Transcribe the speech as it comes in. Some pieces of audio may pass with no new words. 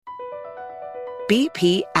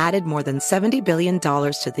BP added more than $70 billion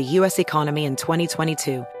to the U.S. economy in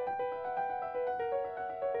 2022.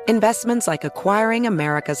 Investments like acquiring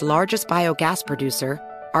America's largest biogas producer,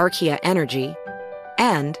 Archaea Energy,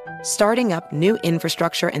 and starting up new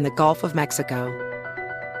infrastructure in the Gulf of Mexico.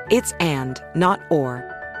 It's and, not or.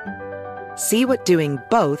 See what doing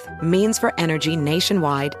both means for energy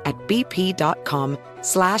nationwide at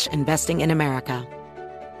bp.com/investing in America.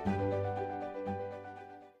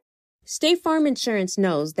 State Farm Insurance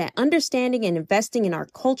knows that understanding and investing in our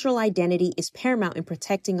cultural identity is paramount in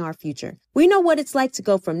protecting our future. We know what it's like to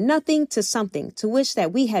go from nothing to something, to wish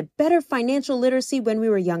that we had better financial literacy when we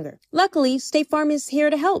were younger. Luckily, State Farm is here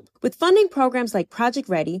to help with funding programs like Project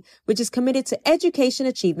Ready, which is committed to education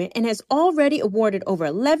achievement and has already awarded over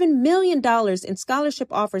 $11 million in scholarship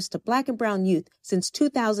offers to Black and Brown youth since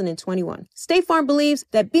 2021. State Farm believes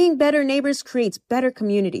that being better neighbors creates better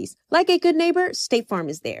communities. Like a good neighbor, State Farm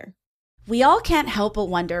is there. We all can't help but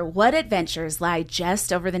wonder what adventures lie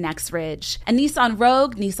just over the next ridge. A Nissan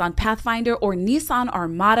Rogue, Nissan Pathfinder, or Nissan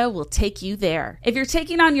Armada will take you there. If you're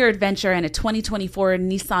taking on your adventure in a 2024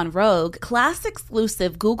 Nissan Rogue,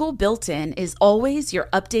 class-exclusive Google built-in is always your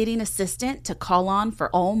updating assistant to call on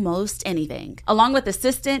for almost anything. Along with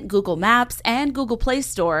Assistant, Google Maps, and Google Play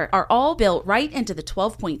Store are all built right into the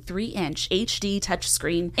 12.3-inch HD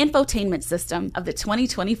touchscreen infotainment system of the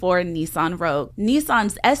 2024 Nissan Rogue.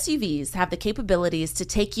 Nissan's SUVs have the capabilities to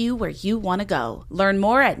take you where you want to go. Learn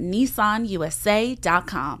more at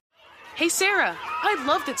nissanusa.com. Hey Sarah, I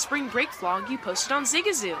loved that spring break vlog you posted on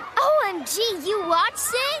Zigazoo. OMG, you watched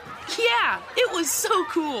it? Yeah, it was so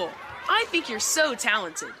cool. I think you're so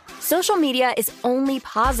talented. Social media is only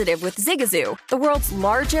positive with Zigazoo, the world's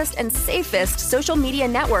largest and safest social media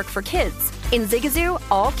network for kids. In Zigazoo,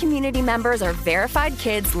 all community members are verified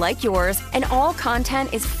kids like yours, and all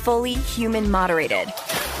content is fully human moderated.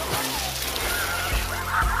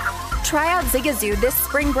 Try out Zigazoo this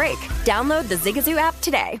spring break. Download the Zigazoo app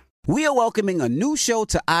today. We are welcoming a new show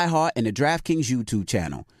to iHeart and the DraftKings YouTube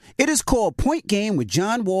channel. It is called Point Game with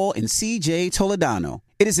John Wall and CJ Toledano.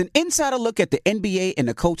 It is an insider look at the NBA and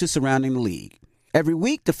the coaches surrounding the league. Every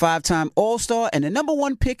week, the 5-time All-Star and the number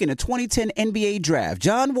 1 pick in the 2010 NBA Draft,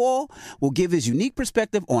 John Wall, will give his unique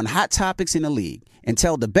perspective on hot topics in the league and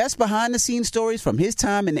tell the best behind-the-scenes stories from his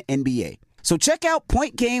time in the NBA. So check out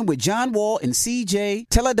Point Game with John Wall and CJ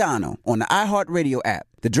Toledano on the iHeartRadio app,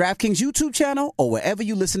 the DraftKings YouTube channel, or wherever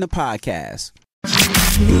you listen to podcasts.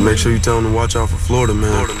 Make sure you tell them to watch out for Florida,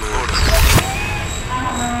 man.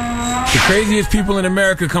 The craziest people in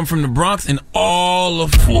America come from the Bronx and all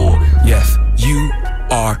of Florida. Yes, you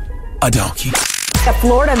are a donkey. A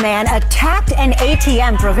Florida man attacked an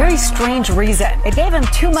ATM for a very strange reason. It gave him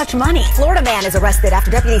too much money. Florida man is arrested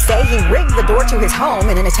after deputies say he rigged the door to his home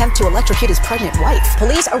in an attempt to electrocute his pregnant wife.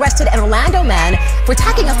 Police arrested an Orlando man for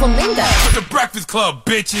attacking a flamingo. It's the Breakfast Club,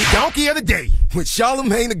 bitches. Donkey of the day with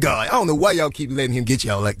Charlamagne the God. I don't know why y'all keep letting him get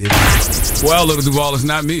y'all like this. Well, Little Duval, it's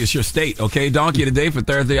not me. It's your state, okay? Donkey of the day for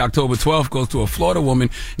Thursday, October 12th goes to a Florida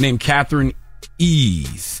woman named Catherine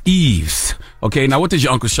Eves. Okay, now what does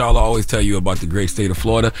your Uncle Charlotte always tell you about the great state of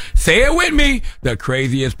Florida? Say it with me. The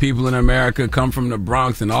craziest people in America come from the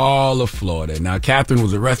Bronx and all of Florida. Now, Catherine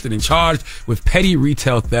was arrested and charged with petty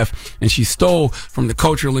retail theft, and she stole from the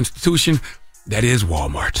cultural institution that is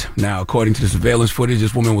Walmart. Now, according to the surveillance footage,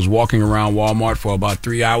 this woman was walking around Walmart for about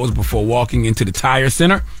 3 hours before walking into the tire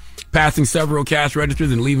center, passing several cash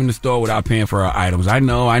registers and leaving the store without paying for her items. I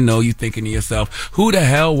know, you're thinking to yourself, who the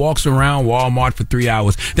hell walks around Walmart for 3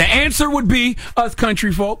 hours? The answer would be us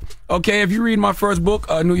country folk. Okay, if you read my first book,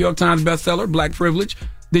 New York Times bestseller, Black Privilege,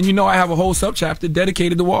 then you know I have a whole subchapter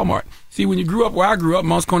dedicated to Walmart. See, when you grew up where I grew up,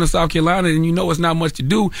 Mounts Corner, South Carolina, then you know it's not much to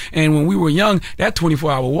do. And when we were young, that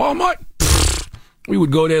 24-hour Walmart, we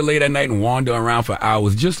would go there late at night and wander around for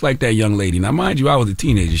hours, just like that young lady. Now, mind you, I was a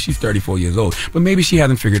teenager. She's 34 years old. But maybe she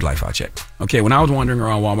hasn't figured life out yet. Okay, when I was wandering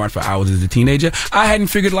around Walmart for hours as a teenager, I hadn't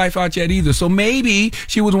figured life out yet either. So maybe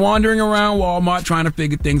she was wandering around Walmart trying to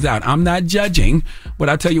figure things out. I'm not judging, but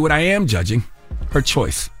I'll tell you what I am judging. Her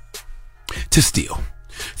choice to steal.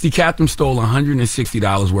 See, Catherine stole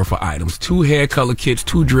 $160 worth of items, 2 hair color kits,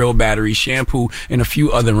 2 drill batteries, shampoo, and a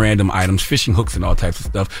few other random items, fishing hooks and all types of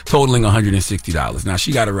stuff, totaling $160. Now,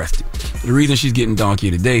 she got arrested. The reason she's getting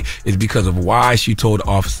donkey today is because of why she told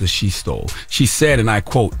officers she stole. She said, and I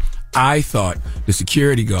quote, "I thought the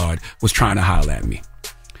security guard was trying to holler at me."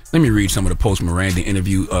 Let me read some of the post-Miranda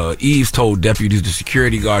interview. Eves told deputies the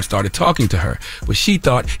security guard started talking to her, but she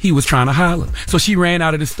thought he was trying to holler. So she ran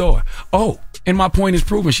out of the store. Oh, and my point is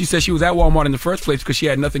proven. She said she was at Walmart in the first place because she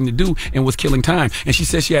had nothing to do and was killing time. And she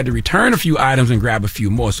said she had to return a few items and grab a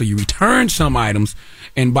few more. So you return some items,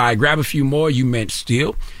 and by grab a few more, you meant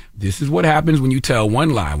steal. This is what happens when you tell one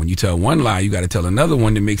lie. When you tell one lie, you got to tell another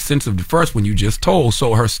one to make sense of the first one you just told.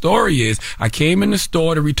 So her story is, I came in the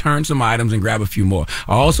store to return some items and grab a few more.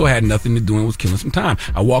 I also had nothing to do and was killing some time.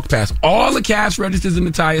 I walked past all the cash registers in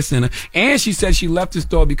the Tire Center, and she said she left the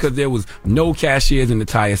store because there was no cashiers in the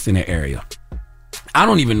Tire Center area. I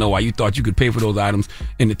don't even know why you thought you could pay for those items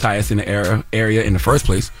in the Tire Center area in the first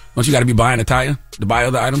place. Don't you got to be buying a tire to buy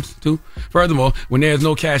other items too? Furthermore, when there's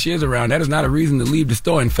no cashiers around, that is not a reason to leave the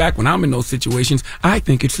store. In fact, when I'm in those situations, I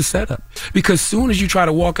think it's a setup. Because soon as you try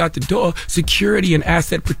to walk out the door, security and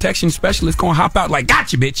asset protection specialists gonna hop out like,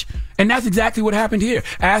 gotcha, bitch. And that's exactly what happened here.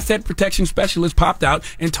 Asset protection specialist popped out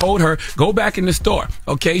and told her, go back in the store.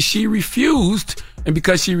 Okay, she refused, and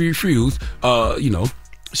because she refused,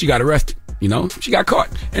 she got arrested. She got caught.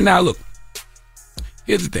 And now look,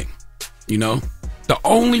 here's the thing. The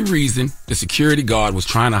only reason the security guard was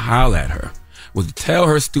trying to holler at her was to tell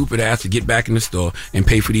her stupid ass to get back in the store and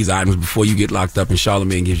pay for these items before you get locked up and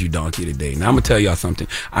Charlamagne gives you donkey today. Now I'm gonna tell y'all something.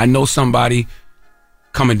 I know somebody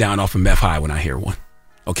coming down off of meth high when I hear one.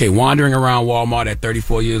 Okay, wandering around Walmart at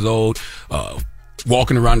 34 years old,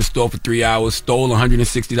 walking around the store for 3 hours, stole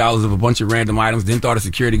 $160 of a bunch of random items, then thought a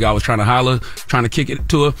security guard was trying to holler, trying to kick it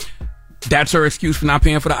to her. That's her excuse for not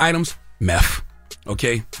paying for the items? Meth.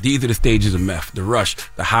 Okay? These are the stages of meth. The rush,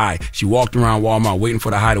 the high. She walked around Walmart waiting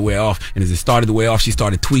for the high to wear off, and as it started to wear off, she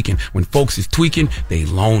started tweaking. When folks is tweaking, they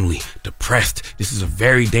lonely, depressed. This is a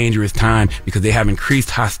very dangerous time because they have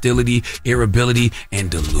increased hostility, irritability,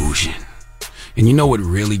 and delusion. And you know what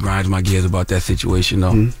really grinds my gears about that situation,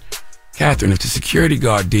 though? Catherine, if the security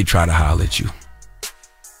guard did try to holler at you,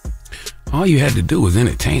 all you had to do was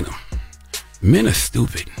entertain him. Men are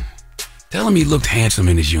stupid. Tell him he looked handsome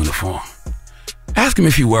in his uniform. Ask him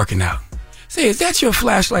if he's working out. Say, is that your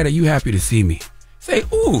flashlight? Are you happy to see me? Say,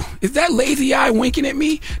 ooh, is that lazy eye winking at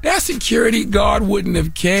me? That security guard wouldn't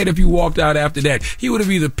have cared if you walked out after that. He would have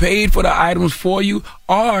either paid for the items for you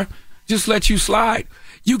or just let you slide.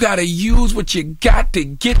 You gotta use what you got to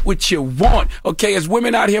get what you want. Okay, as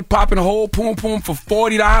women out here popping a whole poom poom for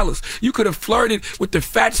 $40, you could have flirted with the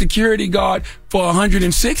fat security guard for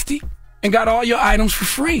 $160 and got all your items for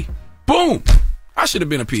free. Boom! I should have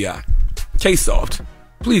been a PI. Case solved.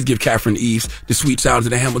 Please give Catherine Eves the sweet sounds of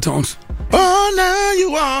the Hamiltons. Oh, now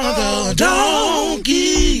you are the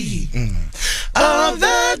donkey of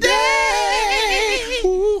the day.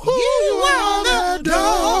 You are the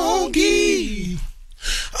donkey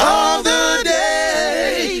of the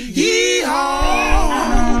day. Yee-haw.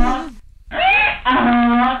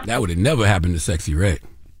 That would have never happened to Sexy Red.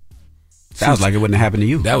 Sounds like it wouldn't have happened to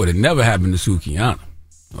you. That would have never happened to Sukiyana.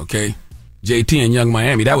 Okay? JT and Young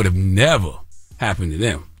Miami, that would have never happened to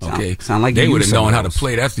them. Okay? Sound like they would have known how to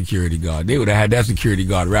play that security guard. They would have had that security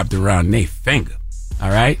guard wrapped around their finger. All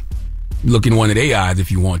right? Look in one of their eyes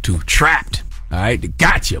if you want to. Trapped. All right? They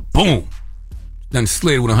got you. Boom. Done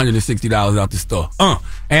slid with $160 out the store.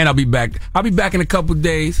 And I'll be back. I'll be back in a couple of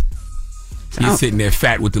days. He's sitting there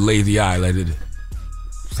fat with the lazy eye. Like it.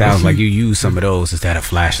 Sounds like you used some of those. Is that a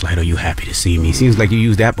flashlight? Are you happy to see me? Seems like you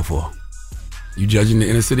used that before. You judging the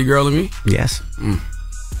inner city girl of me? Yes.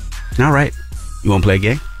 All right. You want to play a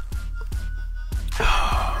game?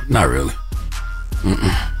 Not really. All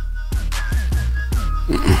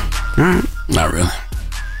right. Not really.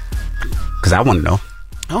 Because I want to know.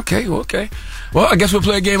 Okay. Well, I guess we'll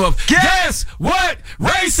play a game of Guess What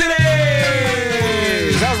Race It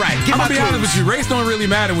Is! All right. I'm going to be honest with you. Race don't really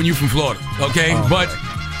matter when you're from Florida, okay? But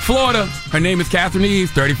Florida, her name is Catherine Eves,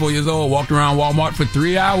 34 years old, walked around Walmart for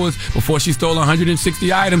 3 hours before she stole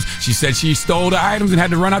 160 items. She said she stole the items and had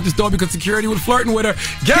to run out the store because security was flirting with her.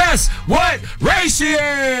 Guess what race she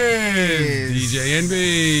is? DJ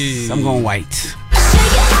NB. I'm going white.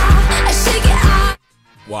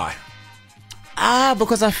 Why?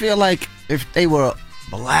 Because I feel like if they were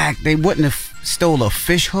black, they wouldn't have stole a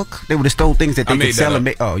fish hook. They would have stole things that they could sell and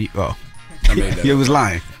make. I made that You was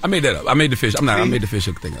lying. I made that up. I made the fish. I made the fish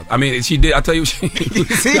hook thing up. I mean, she did. I tell you,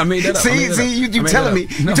 I made that up. You telling me?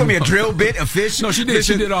 You told me a drill bit, a fish. No, she did.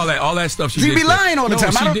 She did all that stuff. She be lying all the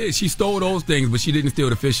time. She did. She stole those things, but she didn't steal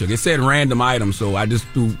the fish hook. It said random items, so I just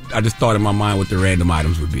thought in my mind what the random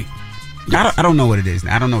items would be. Yes. I don't know what it is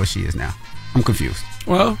now. I don't know what she is now. I'm confused.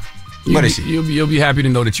 Well, what is she? You'll be happy to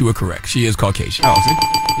know that you were correct. She is Caucasian. Oh, see?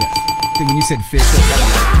 Yes. When you said fish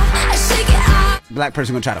hook, black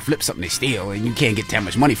person gonna try to flip something they steal, and you can't get that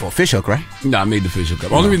much money for a fish hook, right? No, I made the fish hook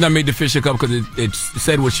up. Only reason I made the fish hook up because it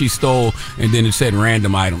said what she stole, and then it said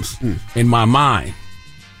random items. In my mind,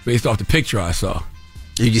 based off the picture I saw.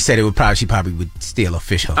 You just said she probably would steal a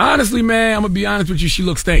fish hook. Honestly, man, I'm gonna be honest with you. She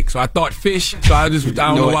looks stink, so I thought fish. So I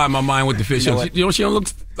don't know why my mind went to fish hook. She don't look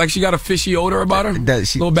like she got a fishy odor about her.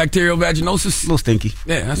 Little bacterial vaginosis. A little stinky.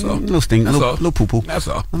 Yeah, that's all. A little stinky. A little poo poo. That's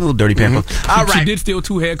all. A little dirty pamper. All right. She did steal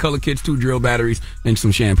 2 hair color kits, 2 drill batteries, and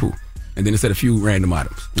some shampoo. And then it said a few random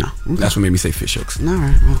items. No, okay. That's what made me say fish hooks. All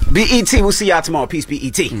right. Well, BET, we'll see y'all tomorrow. Peace,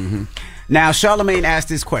 BET. Now, Charlamagne asked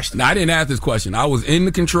this question. No, I didn't ask this question. I was in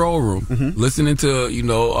the control room listening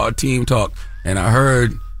to, our team talk, and I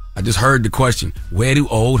just heard the question, where do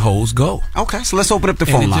old hoes go? Okay, so let's open up the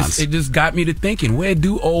phone lines. It just got me to thinking, where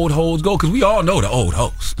do old hoes go? Because we all know the old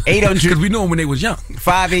hoes. 800. Because we knew them when they was young.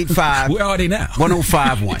 585. Where are they now?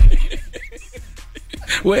 1051.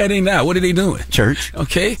 Where are they now? What are they doing? Church.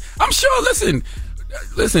 Okay. I'm sure, listen,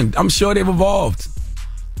 I'm sure they've evolved.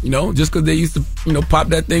 Just because they used to, pop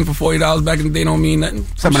that thing for $40 back in the day don't mean nothing.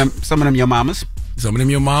 Some of them your mamas. Some of them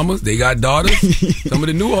your mamas. They got daughters. Some of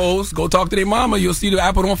the new hoes, go talk to their mama. You'll see the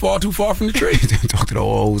apple don't fall too far from the tree. Talk to the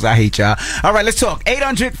old hoes. I hate y'all. All right, let's talk.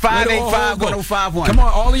 800-585-1051. Come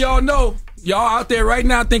on, all of y'all know. Y'all out there right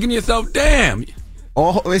now thinking to yourself, damn.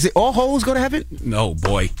 Is it all hoes go to heaven? No,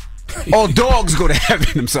 boy. All dogs go to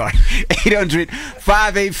heaven. I'm sorry.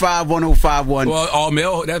 800-585-1051. Well, all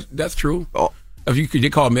male, that's true. If you could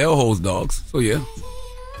get called male hoes dogs. So, yeah.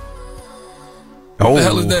 What the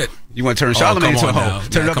hell is that? You want to turn Charlamagne into a hoe?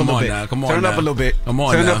 Turn it up a little bit. Come on, turn it up a little bit. Come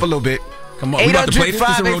on, turn it up a little bit. Come on. We about to play this?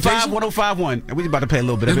 This in rotation? 800-585-1051. We about to play a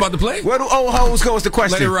little bit of it. About to play? Where do old hoes go is the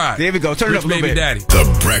question. Let it ride. There we go. Turn it up a little bit. Daddy.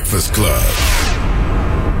 The Breakfast Club.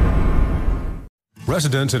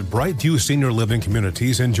 Residents at Brightview Senior Living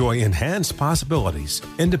Communities enjoy enhanced possibilities,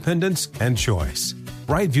 independence, and choice.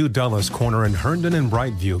 Brightview Dulles Corner in Herndon and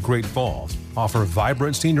Brightview, Great Falls, offer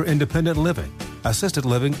vibrant senior independent living, assisted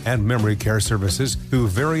living, and memory care services through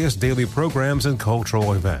various daily programs and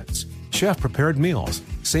cultural events. Chef-prepared meals,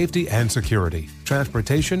 safety and security,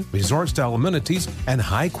 transportation, resort-style amenities, and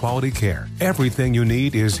high-quality care. Everything you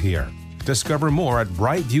need is here. Discover more at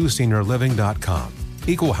brightviewseniorliving.com.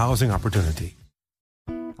 Equal housing opportunity.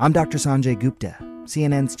 I'm Dr. Sanjay Gupta,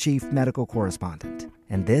 CNN's chief medical correspondent,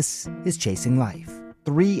 and this is Chasing Life.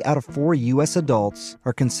 3 out of 4 U.S. adults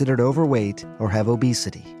are considered overweight or have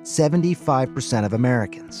obesity. 75% of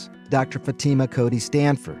Americans. Dr. Fatima Cody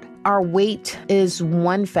Stanford. Our weight is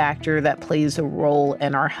one factor that plays a role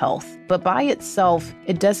in our health, but by itself,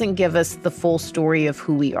 it doesn't give us the full story of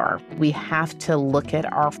who we are. We have to look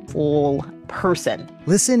at our full person.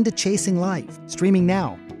 Listen to Chasing Life, streaming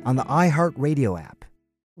now on the iHeartRadio app.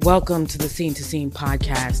 Welcome to the Scene to Scene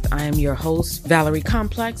podcast. I am your host, Valerie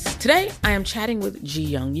Complex. Today, I am chatting with Ji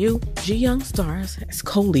Young Yu. Ji Young stars as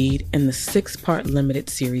co-lead in the 6-part limited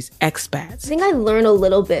series Expats. I think I learn a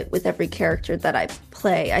little bit with every character that I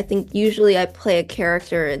play. I think usually I play a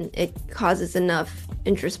character and it causes enough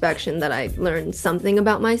introspection that I learn something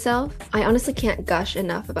about myself. I honestly can't gush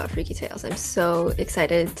enough about Freaky Tales. I'm so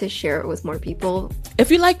excited to share it with more people. If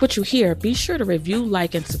you like what you hear, be sure to review,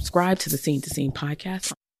 like, and subscribe to the Scene to Scene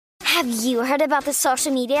podcast. Have you heard about the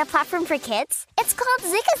social media platform for kids? It's called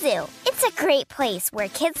Zigazoo. It's a great place where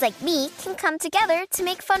kids like me can come together to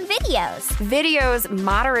make fun videos. Videos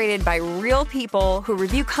moderated by real people who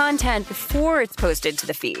review content before it's posted to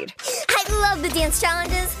the feed. I love the dance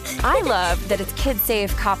challenges. I love that it's Kid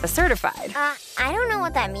Safe COPPA certified. I don't know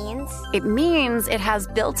what that means. It means it has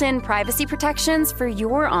built-in privacy protections for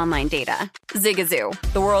your online data. Zigazoo,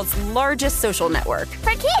 the world's largest social network.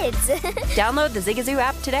 For kids. Download the Zigazoo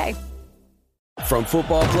app today. From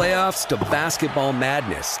football playoffs to basketball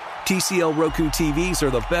madness, TCL Roku TVs are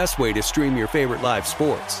the best way to stream your favorite live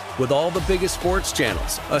sports. With all the biggest sports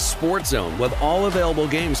channels, a sports zone with all available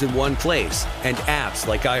games in one place, and apps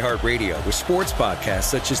like iHeartRadio with sports podcasts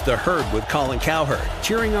such as The Herd with Colin Cowherd.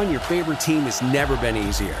 Cheering on your favorite team has never been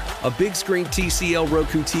easier. A big screen TCL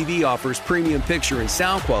Roku TV offers premium picture and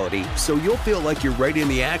sound quality, so you'll feel like you're right in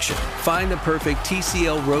the action. Find the perfect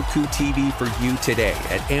TCL Roku TV for you today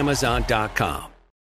at Amazon.com.